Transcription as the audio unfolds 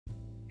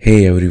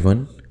Hey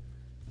everyone,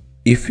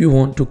 if you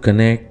want to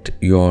connect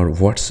your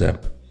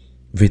WhatsApp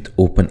with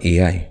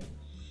OpenAI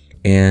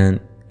and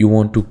you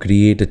want to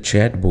create a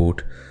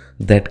chatbot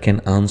that can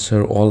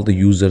answer all the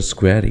users'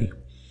 query,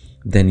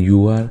 then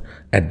you are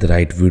at the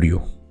right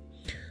video.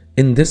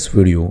 In this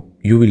video,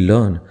 you will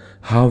learn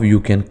how you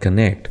can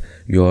connect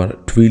your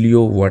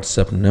Twilio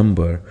WhatsApp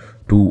number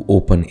to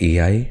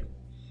OpenAI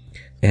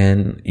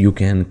and you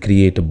can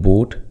create a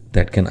bot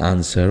that can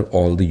answer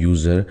all the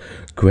user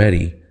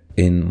query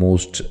in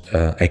most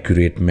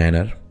accurate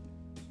manner.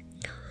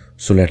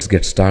 So let's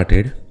get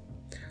started.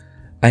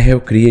 I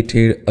have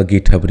created a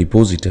GitHub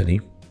repository.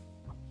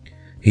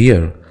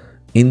 Here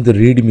in the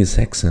README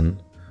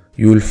section,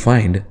 you will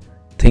find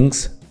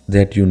things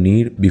that you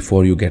need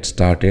before you get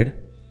started.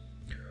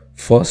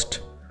 First,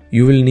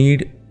 you will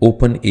need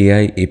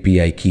OpenAI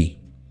API key.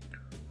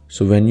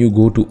 So when you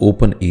go to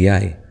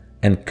OpenAI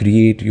and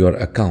create your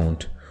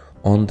account,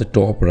 on the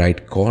top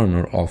right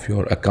corner of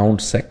your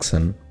account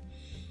section,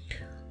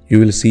 you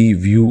will see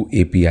View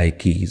API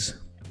keys.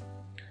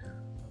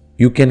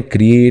 You can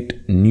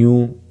create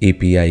new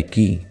API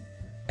key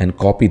and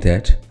copy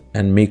that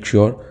and make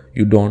sure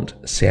you don't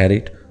share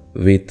it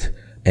with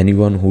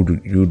anyone who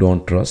you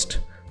don't trust,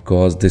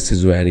 because this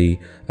is very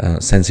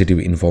sensitive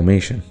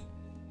information.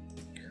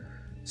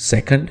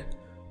 Second,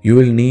 you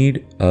will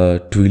need a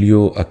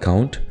Twilio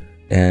account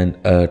and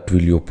a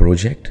Twilio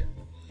project.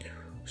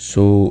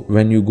 So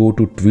when you go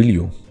to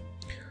Twilio,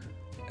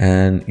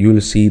 and you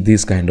will see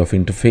this kind of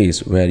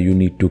interface where you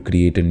need to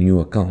create a new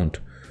account.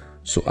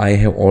 So I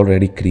have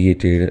already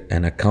created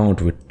an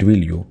account with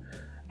Twilio.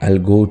 I'll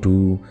go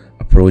to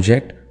a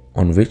project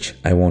on which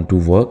I want to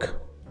work.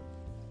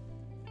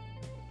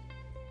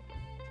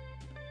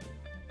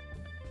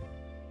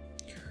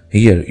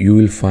 Here you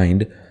will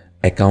find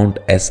account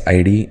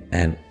SID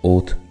and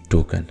auth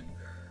token.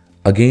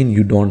 Again,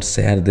 you don't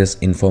share this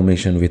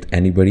information with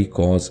anybody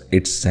because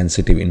it's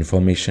sensitive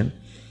information.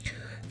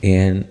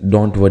 And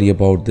don't worry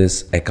about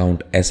this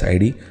account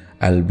SID.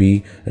 I'll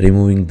be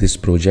removing this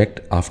project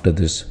after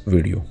this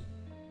video.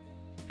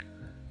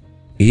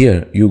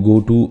 Here you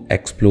go to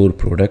explore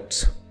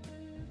products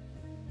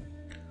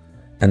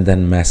and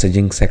then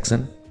messaging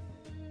section.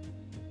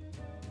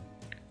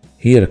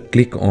 Here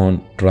click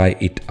on try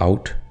it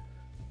out,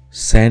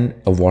 send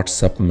a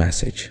WhatsApp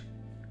message.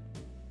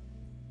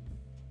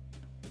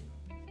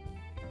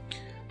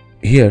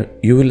 Here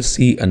you will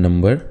see a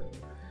number.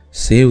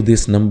 Save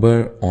this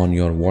number on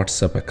your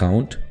WhatsApp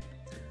account.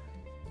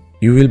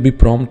 You will be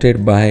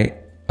prompted by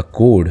a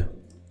code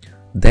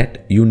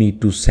that you need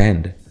to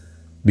send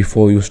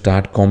before you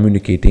start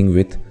communicating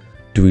with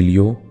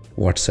Twilio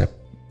WhatsApp.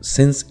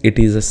 Since it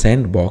is a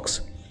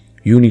sandbox,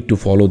 you need to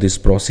follow this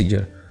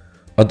procedure.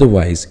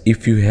 Otherwise,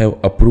 if you have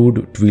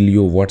approved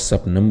Twilio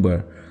WhatsApp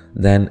number,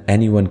 then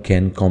anyone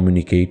can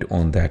communicate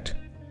on that.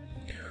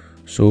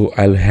 So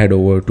I'll head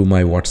over to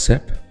my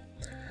WhatsApp.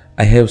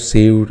 I have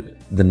saved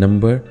the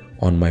number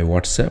on my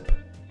WhatsApp.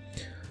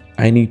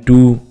 I need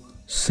to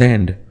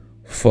send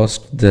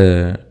first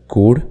the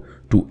code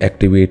to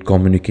activate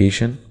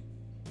communication.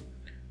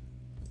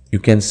 You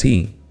can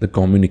see the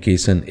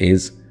communication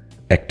is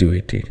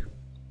activated.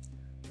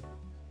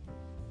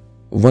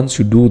 Once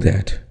you do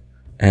that,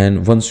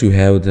 and once you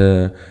have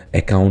the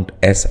account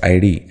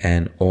SID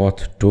and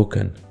auth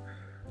token,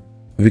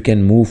 we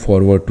can move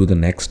forward to the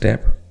next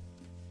step.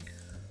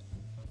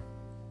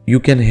 You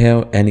can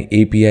have an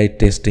API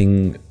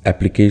testing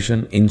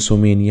application,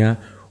 Insomnia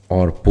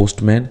or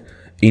Postman,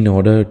 in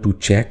order to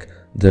check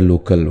the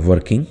local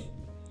working,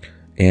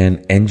 and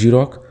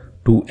ngrok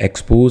to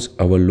expose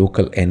our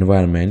local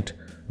environment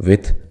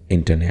with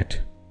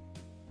internet.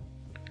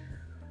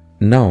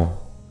 Now,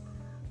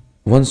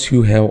 once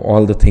you have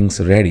all the things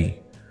ready,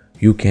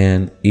 you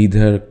can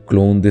either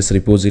clone this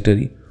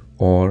repository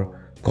or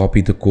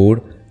copy the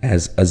code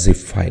as a zip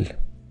file.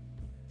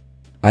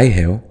 I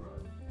have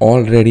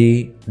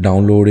already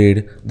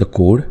downloaded the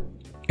code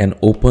and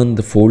open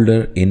the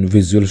folder in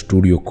Visual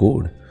Studio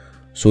Code.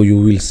 So you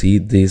will see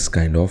this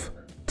kind of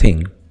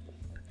thing,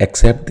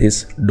 except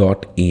this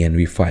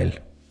 .env file.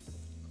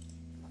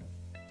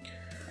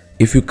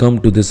 If you come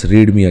to this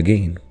README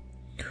again,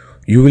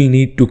 you will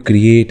need to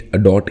create a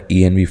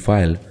 .env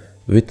file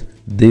with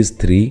these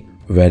three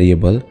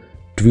variables: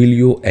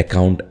 Twilio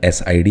account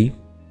SID,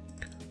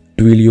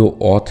 Twilio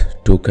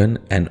auth token,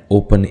 and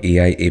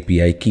OpenAI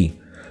API key.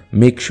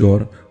 Make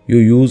sure you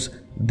use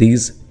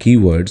these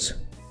keywords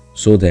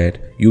so that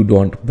you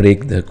don't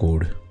break the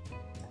code.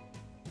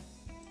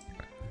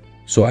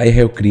 So I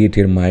have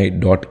created my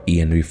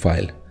 .env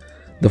file.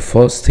 The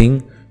first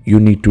thing you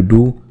need to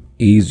do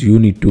is you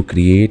need to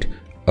create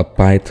a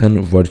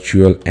Python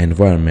virtual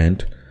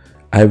environment.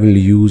 I will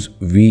use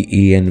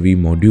venv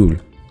module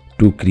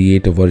to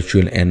create a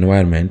virtual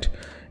environment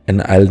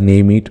and I'll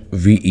name it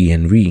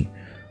venv.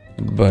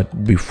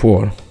 But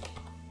before,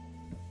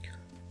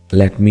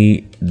 let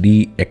me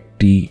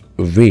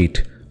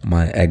deactivate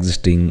my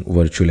existing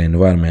virtual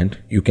environment.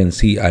 You can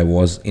see I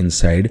was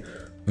inside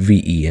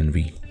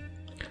venv.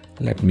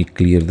 Let me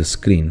clear the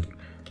screen.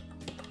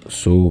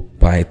 So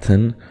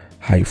Python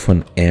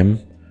 -m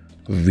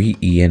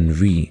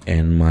venv,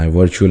 and my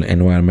virtual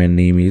environment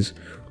name is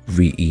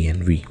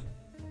venv,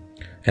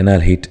 and I'll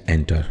hit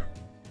enter.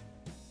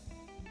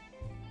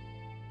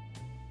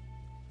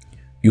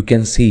 You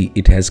can see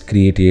it has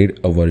created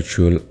a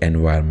virtual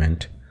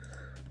environment.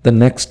 The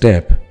next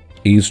step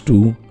is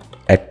to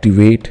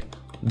activate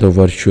the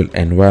virtual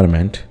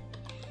environment,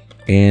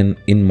 and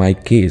in my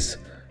case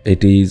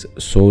it is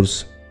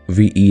source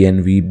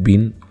venv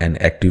bin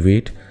and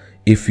activate.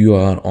 If you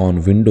are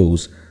on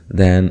Windows,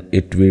 then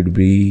it will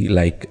be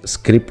like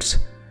scripts,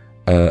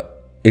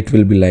 it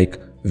will be like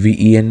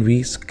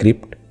venv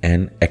script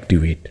and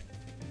activate.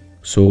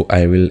 So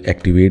I will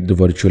activate the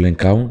virtual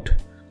account.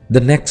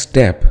 The next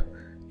step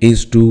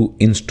is to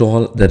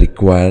install the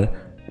required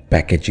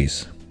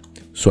packages.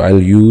 So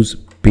I'll use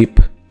pip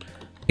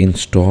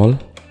install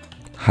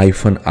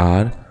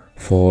 -r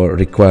for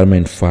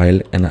requirement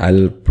file, and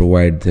I'll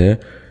provide the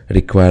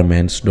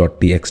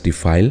requirements.txt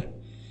file,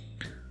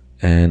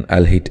 and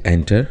I'll hit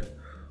enter.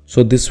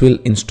 So this will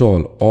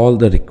install all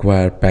the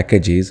required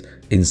packages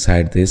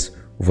inside this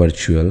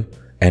virtual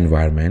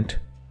environment.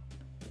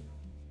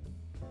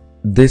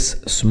 This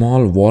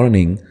small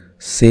warning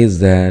says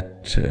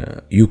that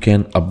you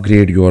can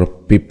upgrade your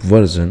pip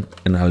version,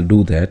 and I'll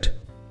do that.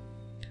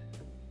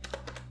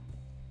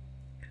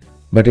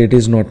 But it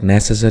is not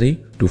necessary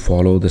to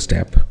follow the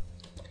step.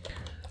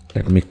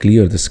 Let me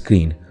clear the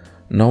screen.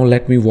 Now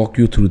let me walk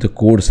you through the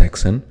code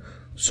section.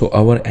 So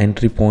our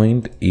entry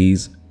point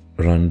is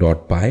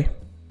run.py.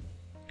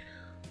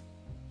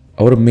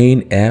 Our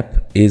main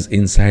app is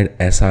inside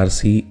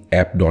src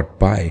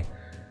app.py.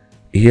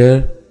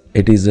 Here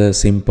it is a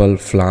simple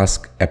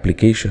Flask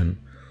application.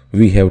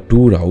 We have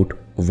two routes.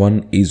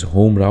 One is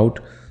home route,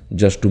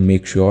 just to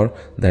make sure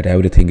that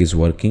everything is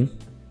working.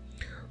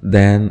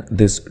 Then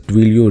this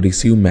Twilio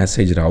receive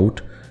message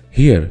route.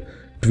 Here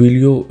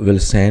Twilio will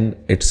send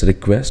its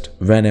request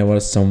whenever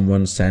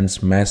someone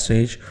sends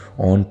message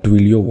on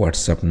Twilio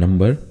WhatsApp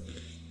number.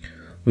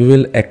 We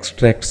will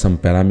extract some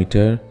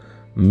parameter,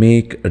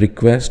 make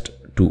request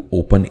to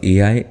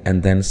OpenAI,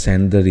 and then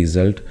send the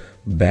result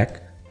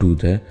back to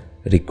the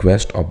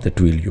request of the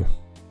Twilio.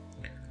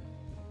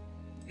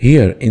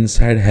 Here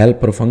inside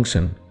helper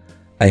function,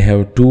 I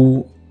have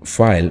two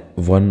files,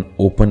 one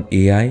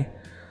OpenAI.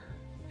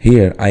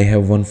 Here I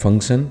have one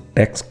function,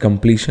 text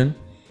completion.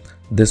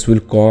 This will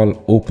call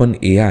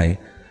OpenAI,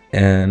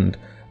 and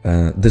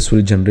this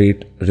will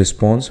generate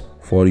response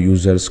for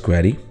user's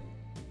query.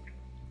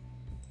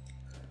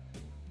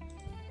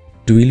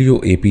 Twilio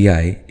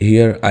API,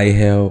 here I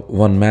have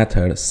one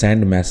method,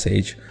 send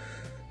message.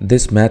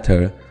 This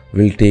method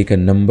will take a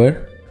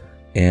number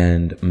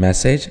and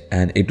message,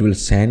 and it will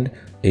send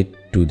it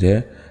to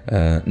the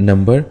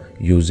number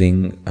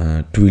using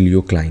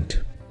Twilio client.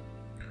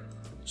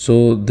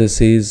 So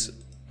this is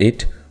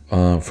it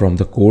from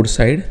the code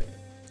side.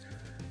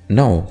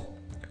 Now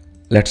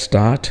let's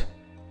start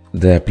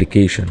the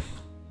application.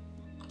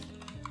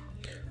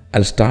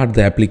 I'll start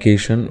the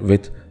application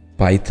with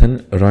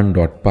python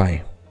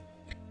run.py.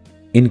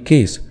 In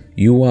case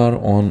you are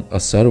on a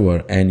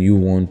server and you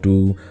want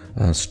to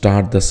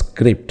start the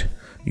script,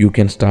 you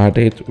can start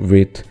it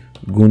with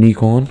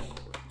gunicon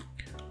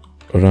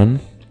run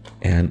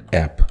and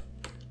app.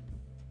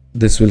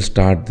 This will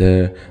start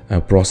the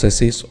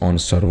processes on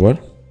server,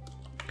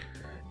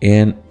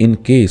 and in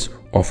case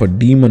of a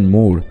daemon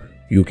mode,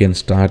 you can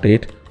start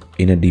it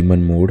in a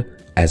daemon mode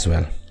as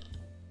well.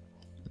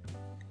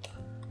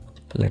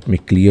 Let me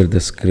clear the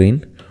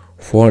screen.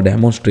 For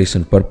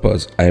demonstration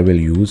purpose, I will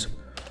use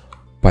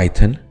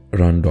python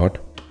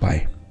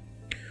run.py.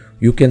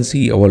 You can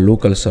see our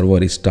local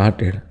server is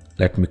started.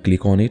 Let me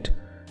click on it,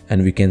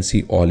 and we can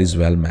see all is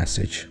well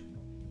message.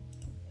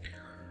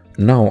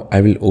 Now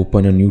I will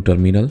open a new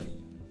terminal.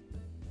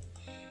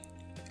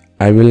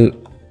 I will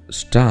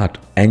start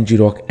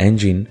ngrok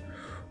engine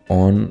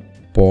on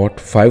port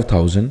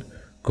 5000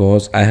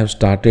 because I have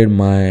started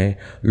my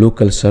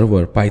local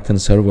server, Python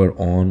server,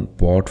 on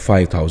port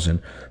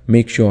 5000.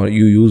 Make sure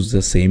you use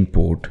the same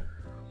port.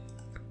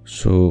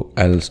 So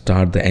I'll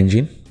start the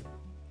engine.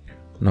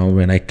 Now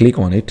when I click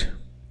on it,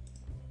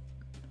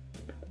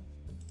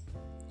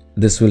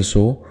 this will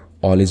show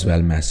all is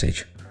well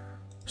message.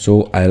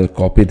 So I'll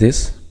copy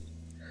this,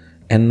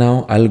 and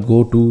now I'll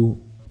go to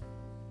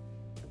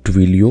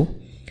Twilio.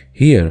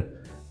 Here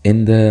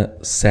in the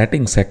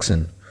setting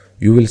section,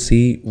 you will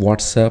see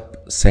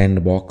WhatsApp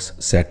sandbox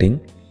setting.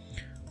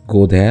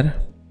 Go there.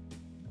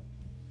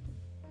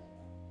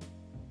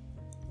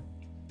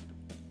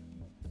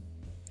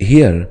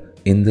 Here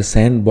in the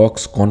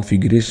sandbox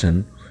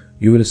configuration,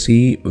 you will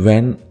see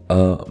when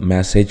a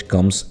message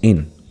comes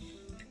in.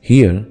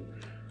 Here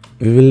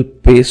we will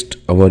paste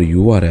our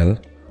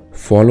URL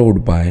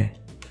followed by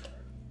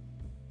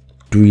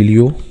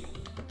Twilio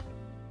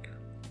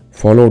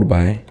followed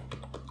by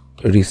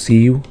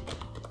receive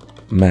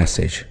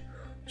message.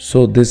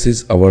 So this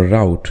is our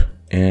route,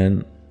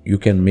 and you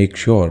can make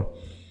sure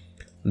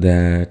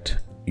that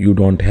you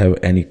don't have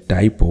any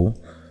typo.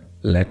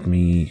 Let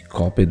me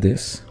copy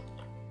this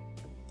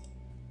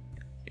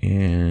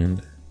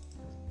and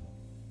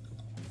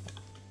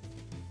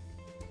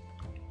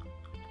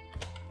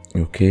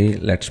Okay,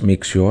 let's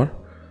make sure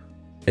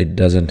it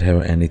doesn't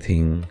have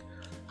anything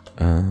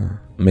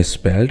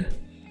misspelled,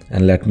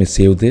 and let me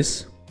save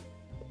this.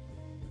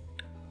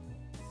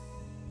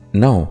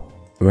 Now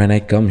when I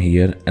come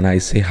here and I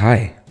say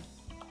hi,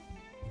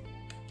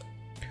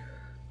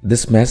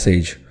 this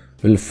message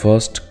will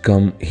first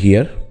come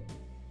here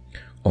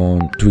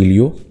on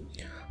Twilio,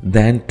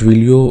 then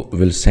Twilio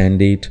will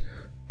send it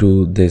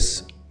to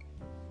this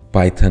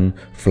Python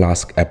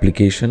Flask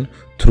application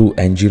through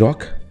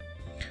ngrok.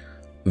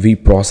 We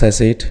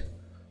process it,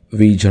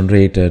 we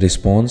generate a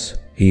response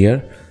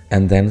here,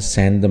 and then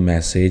send the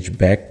message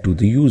back to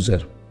the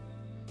user.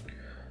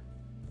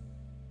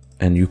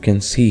 And you can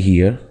see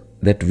here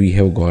that we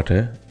have got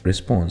a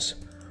response.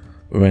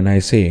 When I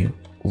say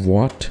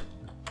what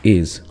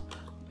is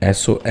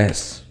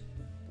SOS,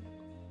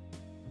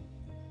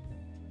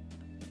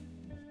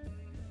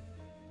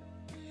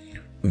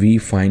 we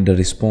find a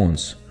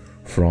response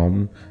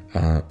from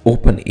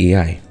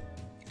OpenAI.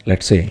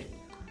 Let's say,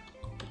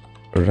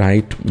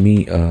 write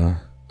me a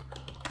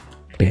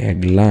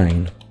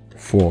tagline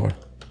for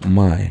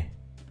my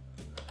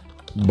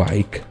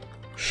bike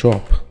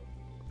shop.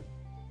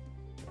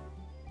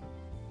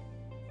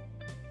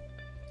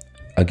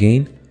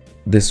 Again,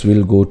 this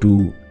will go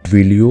to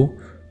Twilio.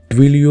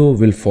 Twilio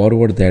will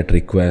forward that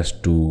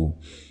request to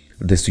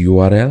this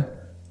URL,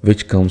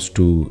 which comes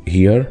to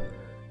here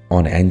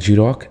on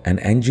ngrok, and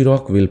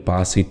ngrok will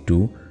pass it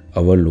to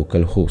our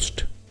local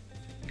host.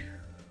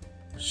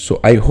 So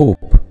I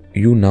hope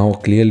you now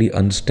clearly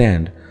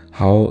understand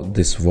how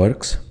this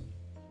works.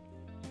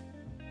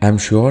 I'm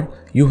sure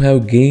you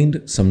have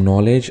gained some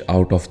knowledge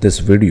out of this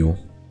video,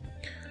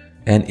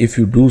 and if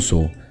you do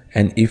so,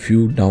 and if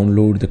you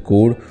download the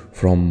code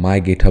from my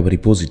GitHub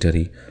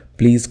repository,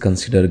 please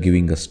consider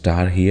giving a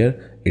star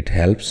here, it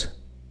helps.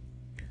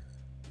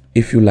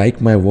 If you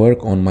like my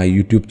work on my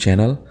YouTube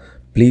channel,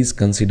 please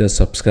consider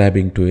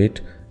subscribing to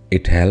it,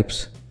 it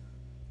helps.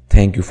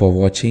 Thank you for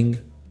watching.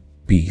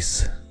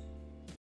 Peace.